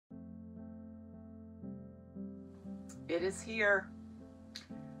It is here,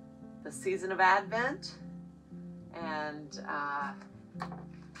 the season of Advent, and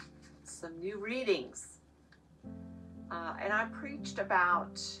some new readings. And I preached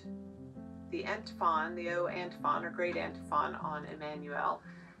about the antiphon, the O antiphon or great antiphon on Emmanuel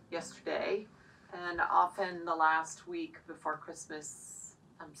yesterday, and often the last week before Christmas,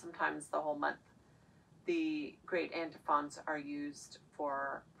 sometimes the whole month, the great antiphons are used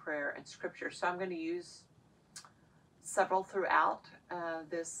for prayer and scripture. So I'm going to use several throughout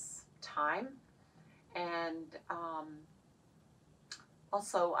this time, and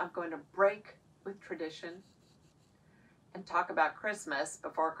also I'm going to break with tradition and talk about Christmas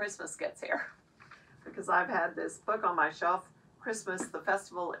before Christmas gets here, because I've had this book on my shelf, Christmas, the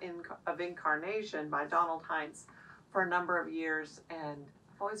Festival of Incarnation by Donald Hines, for a number of years, and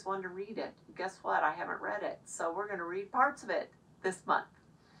I've always wanted to read it. Guess what? I haven't read it, so we're going to read parts of it this month.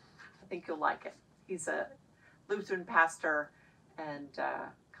 I think you'll like it. He's a Lutheran pastor and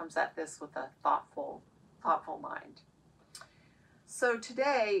comes at this with a thoughtful mind. So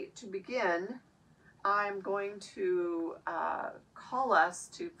today, to begin, I'm going to call us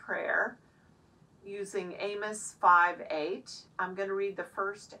to prayer using Amos 5:8. I'm going to read the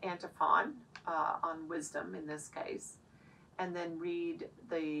first antiphon on wisdom in this case, and then read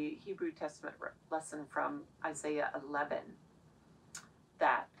the Hebrew Testament lesson from Isaiah 11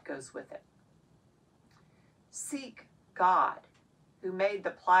 that goes with it. Seek God, who made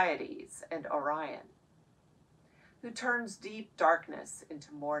the Pleiades and Orion, who turns deep darkness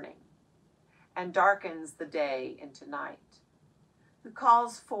into morning and darkens the day into night, who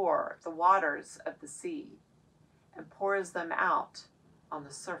calls for the waters of the sea and pours them out on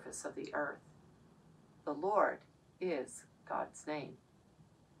the surface of the earth. The Lord is God's name.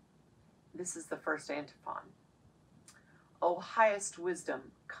 This is the first antiphon. O highest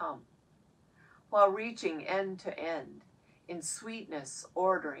wisdom, come, while reaching end to end, in sweetness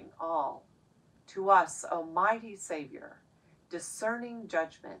ordering all. To us, O mighty Savior, discerning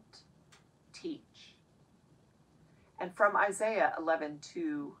judgment, teach. And from Isaiah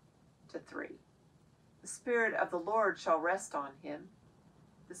 11:2-3. The Spirit of the Lord shall rest on him,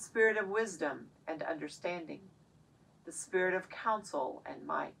 the Spirit of wisdom and understanding, the Spirit of counsel and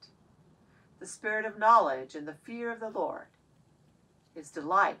might, the Spirit of knowledge and the fear of the Lord. His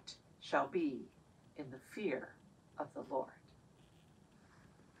delight shall be in the fear of the Lord.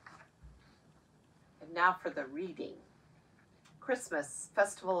 And now for the reading. Christmas,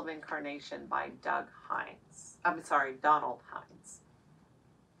 Festival of Incarnation by Donald Hines.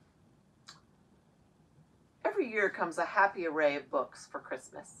 Every year comes a happy array of books for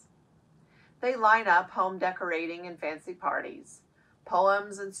Christmas. They line up home decorating and fancy parties,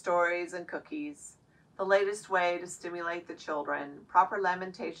 poems and stories and cookies, the latest way to stimulate the children, proper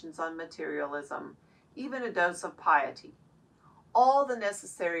lamentations on materialism, even a dose of piety. All the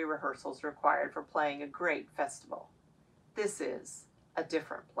necessary rehearsals required for playing a great festival. This is a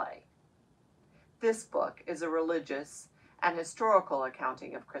different play. This book is a religious and historical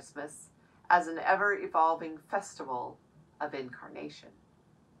accounting of Christmas as an ever-evolving festival of incarnation.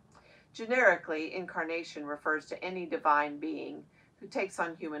 Generically, incarnation refers to any divine being who takes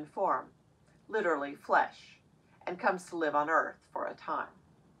on human form, literally flesh, and comes to live on earth for a time.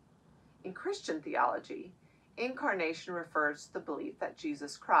 In Christian theology, incarnation refers to the belief that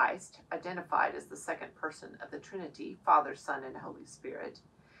Jesus Christ, identified as the second person of the Trinity, Father, Son, and Holy Spirit,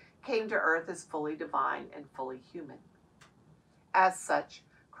 came to earth as fully divine and fully human. As such,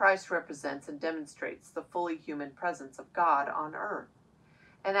 Christ represents and demonstrates the fully human presence of God on earth,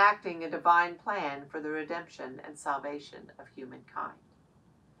 enacting a divine plan for the redemption and salvation of humankind.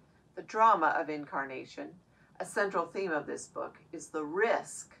 The drama of incarnation, a central theme of this book, is the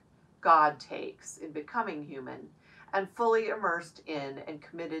risk God takes in becoming human and fully immersed in and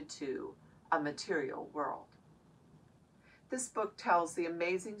committed to a material world. This book tells the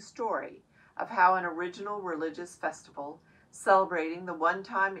amazing story of how an original religious festival celebrating the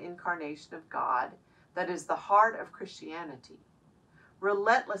one-time incarnation of God that is the heart of Christianity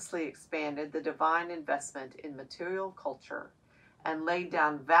relentlessly expanded the divine investment in material culture and laid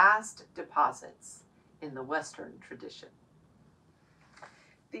down vast deposits in the Western tradition.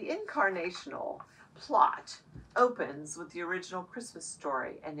 The incarnational plot opens with the original Christmas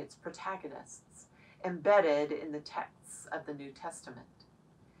story and its protagonists, embedded in the texts of the New Testament.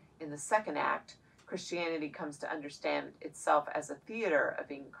 In the second act, Christianity comes to understand itself as a theater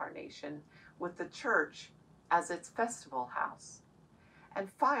of incarnation, with the church as its festival house. And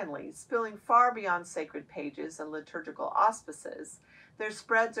finally, spilling far beyond sacred pages and liturgical auspices, there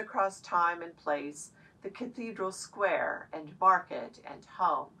spreads across time and place the cathedral square and market and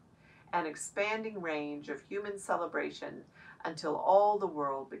home, an expanding range of human celebration until all the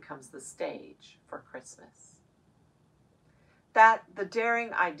world becomes the stage for Christmas. That the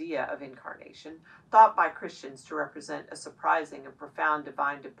daring idea of incarnation, thought by Christians to represent a surprising and profound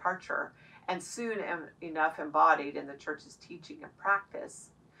divine departure, and soon enough embodied in the Church's teaching and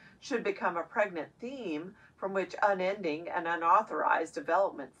practice, should become a pregnant theme from which unending and unauthorized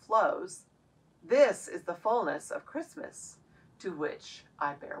development flows, this is the fullness of Christmas, to which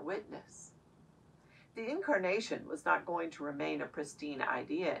I bear witness. The incarnation was not going to remain a pristine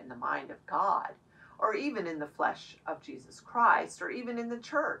idea in the mind of God, or even in the flesh of Jesus Christ, or even in the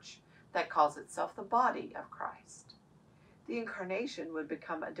church that calls itself the body of Christ. The incarnation would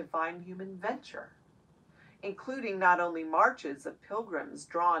become a divine human venture, including not only marches of pilgrims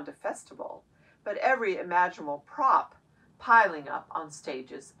drawn to festival, but every imaginable prop piling up on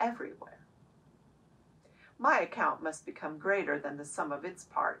stages everywhere. My account must become greater than the sum of its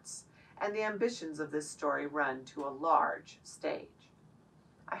parts, and the ambitions of this story run to a large stage.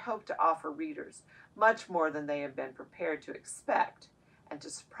 I hope to offer readers much more than they have been prepared to expect, and to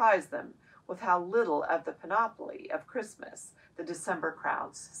surprise them with how little of the panoply of Christmas the December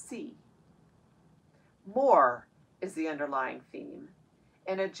crowds see. More is the underlying theme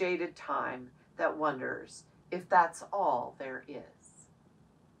in a jaded time that wonders if that's all there is.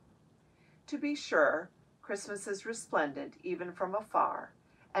 To be sure, Christmas is resplendent even from afar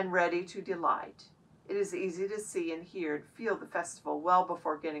and ready to delight. It is easy to see and hear and feel the festival well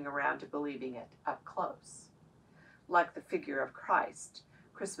before getting around to believing it up close. Like the figure of Christ,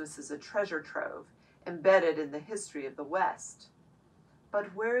 Christmas is a treasure trove embedded in the history of the West.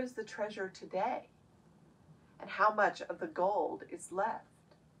 But where is the treasure today? And how much of the gold is left?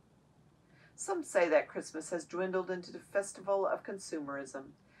 Some say that Christmas has dwindled into the festival of consumerism,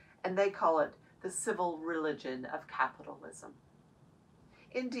 and they call it the civil religion of capitalism.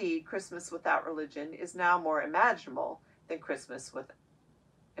 Indeed, Christmas without religion is now more imaginable than Christmas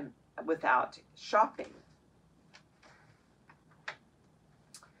without shopping.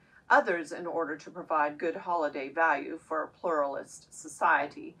 Others, in order to provide good holiday value for a pluralist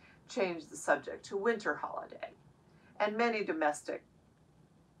society, change the subject to winter holiday, and many domesticate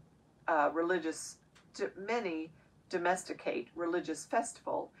religious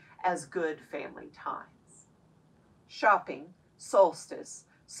festival as good family times. Shopping, solstice,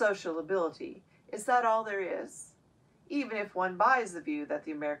 social ability, is that all there is? Even if one buys the view that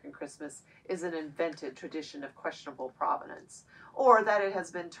the American Christmas is an invented tradition of questionable provenance, or that it has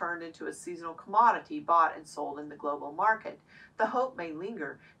been turned into a seasonal commodity bought and sold in the global market, the hope may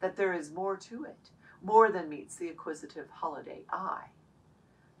linger that there is more to it, more than meets the acquisitive holiday eye.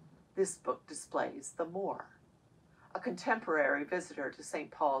 This book displays the more. A contemporary visitor to St.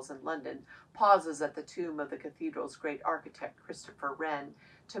 Paul's in London pauses at the tomb of the cathedral's great architect Christopher Wren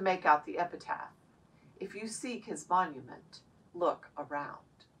to make out the epitaph, "If you seek his monument, look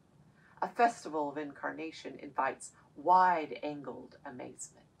around." A festival of incarnation invites wide-angled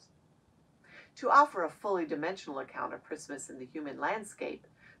amazement. To offer a fully dimensional account of Christmas in the human landscape,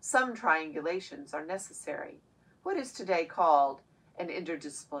 some triangulations are necessary, what is today called an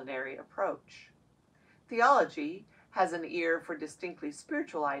interdisciplinary approach. Theology has an ear for distinctly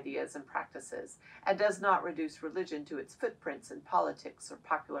spiritual ideas and practices, and does not reduce religion to its footprints in politics or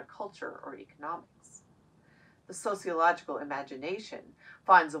popular culture or economics. The sociological imagination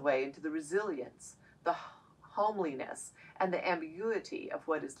finds a way into the resilience, the homeliness, and the ambiguity of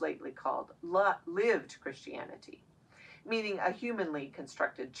what is lately called lived Christianity, meaning a humanly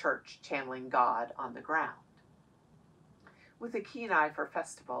constructed church channeling God on the ground. With a keen eye for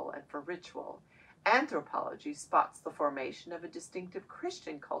festival and for ritual, anthropology spots the formation of a distinctive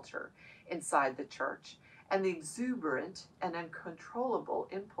Christian culture inside the church and the exuberant and uncontrollable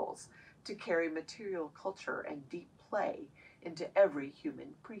impulse to carry material culture and deep play into every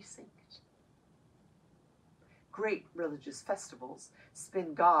human precinct. Great religious festivals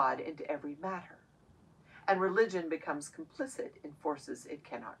spin God into every matter, and religion becomes complicit in forces it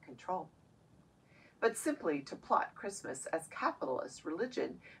cannot control. But simply to plot Christmas as capitalist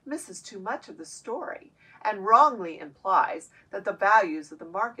religion misses too much of the story and wrongly implies that the values of the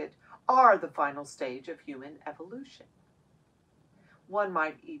market are the final stage of human evolution. One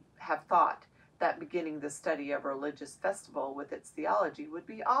might have thought that beginning the study of a religious festival with its theology would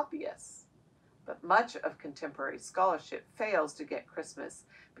be obvious. But much of contemporary scholarship fails to get Christmas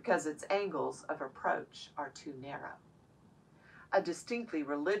because its angles of approach are too narrow. A distinctly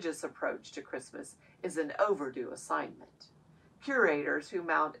religious approach to Christmas is an overdue assignment. Curators who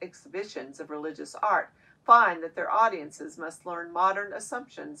mount exhibitions of religious art find that their audiences must learn modern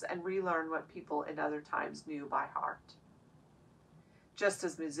assumptions and relearn what people in other times knew by heart. just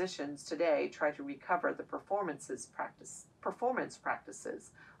as musicians today try to recover the performance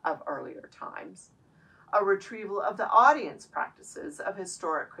practices of earlier times. A retrieval of the audience practices of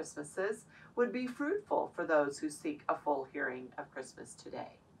historic Christmases would be fruitful for those who seek a full hearing of Christmas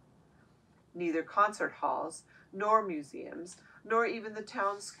today. Neither concert halls, nor museums, nor even the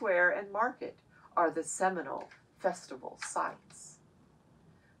town square and market are the seminal festival sites.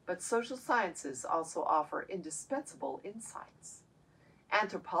 But social sciences also offer indispensable insights.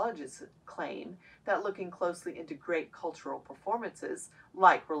 Anthropologists claim that looking closely into great cultural performances,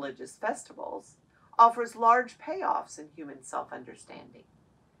 like religious festivals, offers large payoffs in human self-understanding.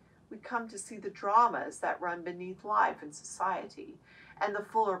 We come to see the dramas that run beneath life and society and the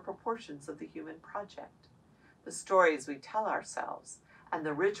fuller proportions of the human project, the stories we tell ourselves, and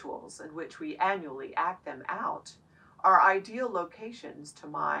the rituals in which we annually act them out are ideal locations to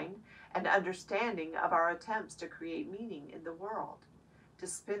mine an understanding of our attempts to create meaning in the world, to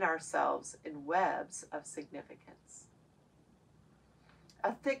spin ourselves in webs of significance.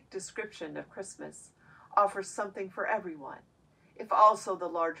 A thick description of Christmas offers something for everyone, if also the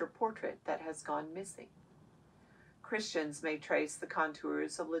larger portrait that has gone missing. Christians may trace the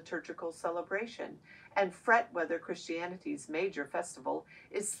contours of liturgical celebration and fret whether Christianity's major festival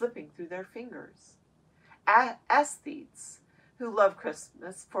is slipping through their fingers. Aesthetes who love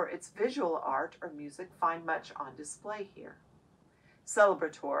Christmas for its visual art or music find much on display here.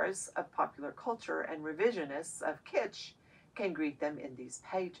 Celebrators of popular culture and revisionists of kitsch can greet them in these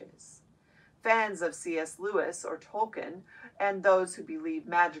pages. Fans of C.S. Lewis or Tolkien and those who believe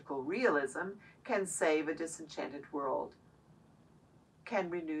magical realism can save a disenchanted world, can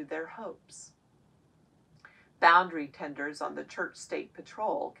renew their hopes. Boundary tenders on the church-state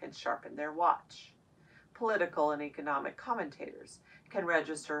patrol can sharpen their watch. Political and economic commentators can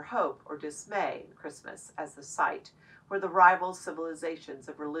register hope or dismay in Christmas as the site where the rival civilizations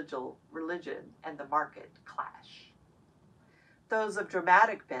of religion and the market clash. Those of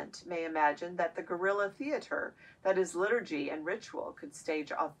dramatic bent may imagine that the guerrilla theater that is liturgy and ritual could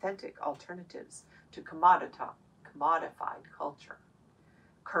stage authentic alternatives to commodified culture.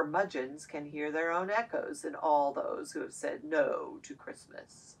 Curmudgeons can hear their own echoes in all those who have said no to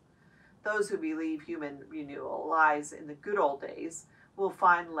Christmas. Those who believe human renewal lies in the good old days will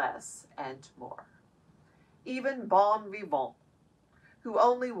find less and more. Even bon vivants, who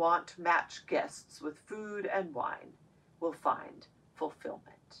only want to match guests with food and wine, will find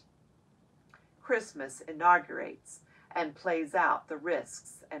fulfillment. Christmas inaugurates and plays out the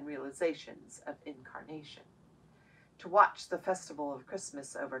risks and realizations of incarnation. To watch the festival of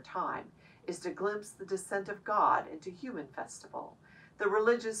Christmas over time is to glimpse the descent of God into human festival, the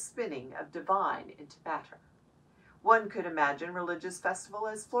religious spinning of divine into matter. One could imagine religious festival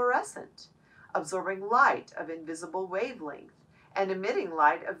as fluorescent, absorbing light of invisible wavelength and emitting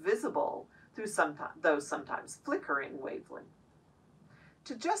light of visible, though sometimes flickering wavelength.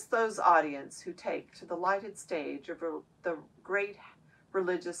 To just those audience who take to the lighted stage of the great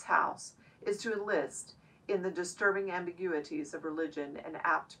religious house is to enlist in the disturbing ambiguities of religion and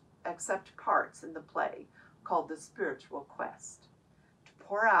accept parts in the play called the spiritual quest. To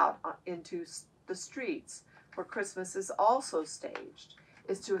pour out into the streets where Christmas is also staged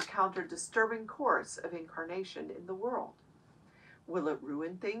is to encounter disturbing course of incarnation in the world. Will it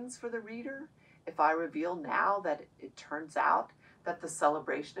ruin things for the reader if I reveal now that it turns out that the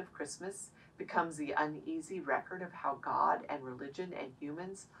celebration of Christmas becomes the uneasy record of how God and religion and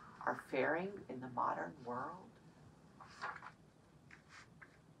humans are faring in the modern world?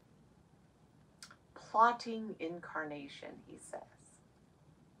 Plotting incarnation, he says.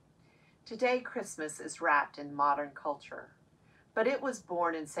 Today, Christmas is wrapped in modern culture, but it was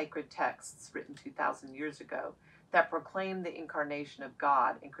born in sacred texts written 2,000 years ago that proclaimed the incarnation of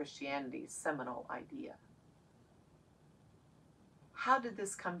God in Christianity's seminal idea. How did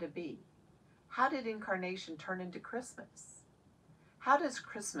this come to be? How did incarnation turn into Christmas? How does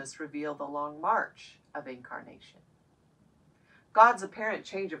Christmas reveal the long march of incarnation? God's apparent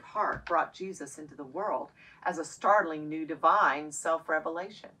change of heart brought Jesus into the world as a startling new divine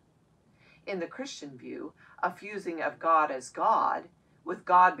self-revelation. In the Christian view, a fusing of God as God, with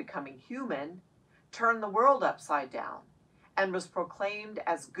God becoming human, turned the world upside down and was proclaimed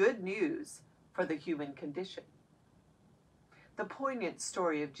as good news for the human condition. The poignant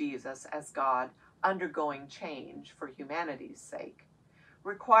story of Jesus as God undergoing change for humanity's sake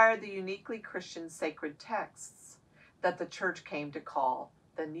required the uniquely Christian sacred texts that the Church came to call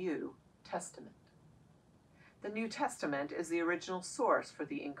the New Testament. The New Testament is the original source for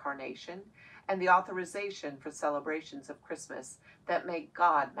the incarnation and the authorization for celebrations of Christmas that make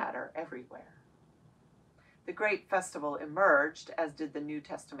God matter everywhere. The great festival emerged, as did the New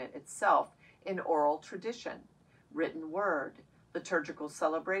Testament itself, in oral tradition, written word, liturgical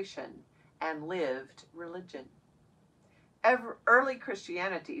celebration, and lived religion. Early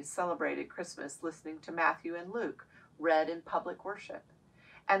Christianity celebrated Christmas listening to Matthew and Luke, read in public worship,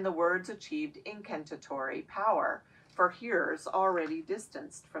 and the words achieved incantatory power for hearers already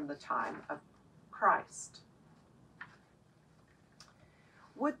distanced from the time of Christ.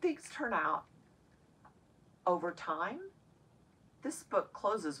 Would things turn out over time? This book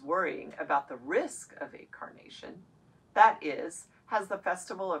closes worrying about the risk of incarnation. That is, has the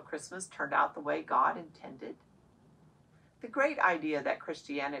festival of Christmas turned out the way God intended? The great idea that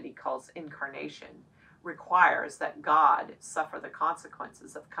Christianity calls incarnation requires that God suffer the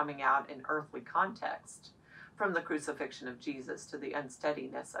consequences of coming out in earthly context, from the crucifixion of Jesus to the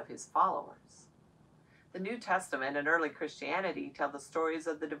unsteadiness of his followers. The New Testament and early Christianity tell the stories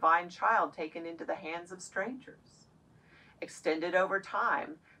of the divine child taken into the hands of strangers. Extended over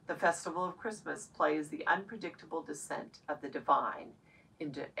time, the festival of Christmas plays the unpredictable descent of the divine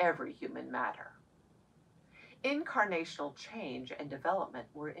into every human matter. Incarnational change and development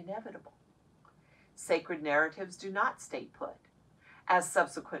were inevitable. Sacred narratives do not stay put, as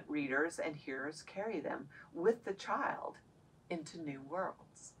subsequent readers and hearers carry them with the child into new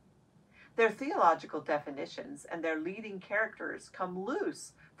worlds. Their theological definitions and their leading characters come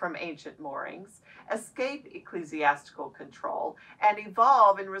loose from ancient moorings, escape ecclesiastical control, and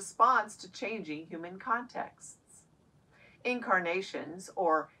evolve in response to changing human contexts. Incarnations,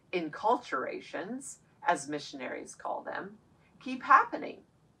 or inculturations, as missionaries call them, keep happening.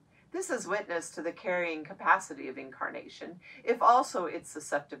 This is witness to the carrying capacity of incarnation, if also its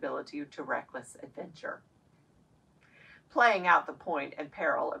susceptibility to reckless adventure. Playing out the point and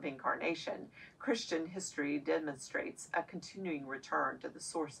peril of incarnation, Christian history demonstrates a continuing return to the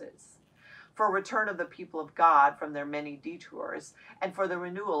sources, for return of the people of God from their many detours, and for the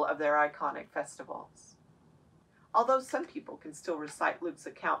renewal of their iconic festivals. Although some people can still recite Luke's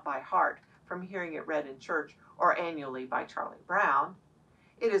account by heart from hearing it read in church or annually by Charlie Brown,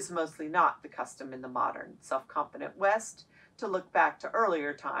 it is mostly not the custom in the modern, self-confident West to look back to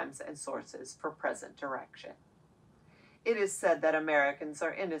earlier times and sources for present direction. It is said that Americans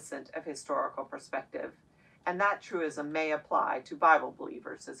are innocent of historical perspective, and that truism may apply to Bible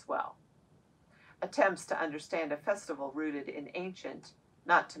believers as well. Attempts to understand a festival rooted in ancient,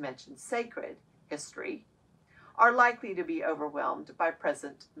 not to mention sacred, history are likely to be overwhelmed by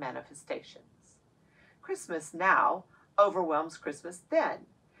present manifestations. Christmas now overwhelms Christmas then,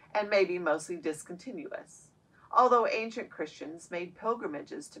 and may be mostly discontinuous. Although ancient Christians made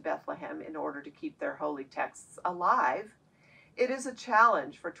pilgrimages to Bethlehem in order to keep their holy texts alive, it is a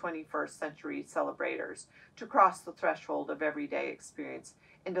challenge for 21st century celebrators to cross the threshold of everyday experience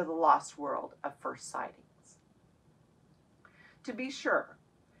into the lost world of first sightings. To be sure,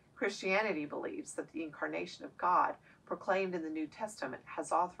 Christianity believes that the incarnation of God proclaimed in the New Testament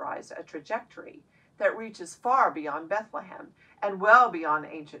has authorized a trajectory that reaches far beyond Bethlehem and well beyond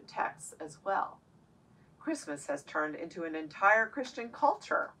ancient texts as well. Christmas has turned into an entire Christian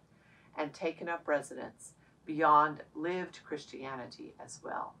culture and taken up residence beyond lived Christianity as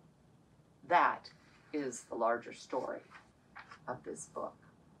well. That is the larger story of this book.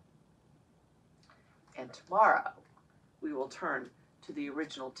 And tomorrow we will turn to the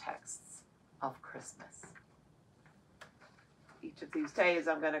original texts of Christmas. Each of these days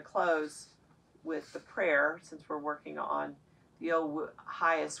I'm going to close with the prayer, since we're working on the O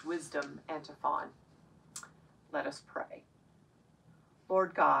Highest Wisdom antiphon. Let us pray.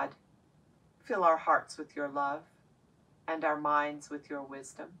 Lord God, fill our hearts with your love and our minds with your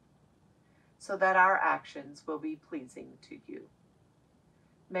wisdom, so that our actions will be pleasing to you.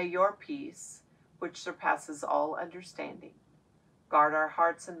 May your peace, which surpasses all understanding, guard our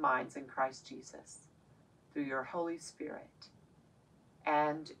hearts and minds in Christ Jesus, through your Holy Spirit.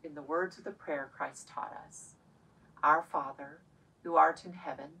 And in the words of the prayer Christ taught us, Our Father, who art in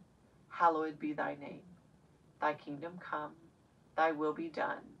heaven, hallowed be thy name. Thy kingdom come, thy will be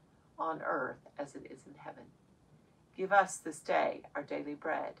done, on earth as it is in heaven. Give us this day our daily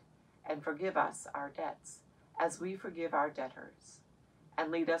bread, and forgive us our debts, as we forgive our debtors.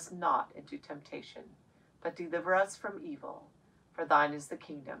 And lead us not into temptation, but deliver us from evil. For thine is the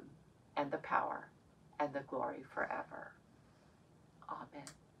kingdom, and the power, and the glory forever. Amen.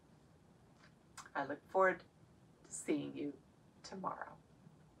 I look forward to seeing you tomorrow.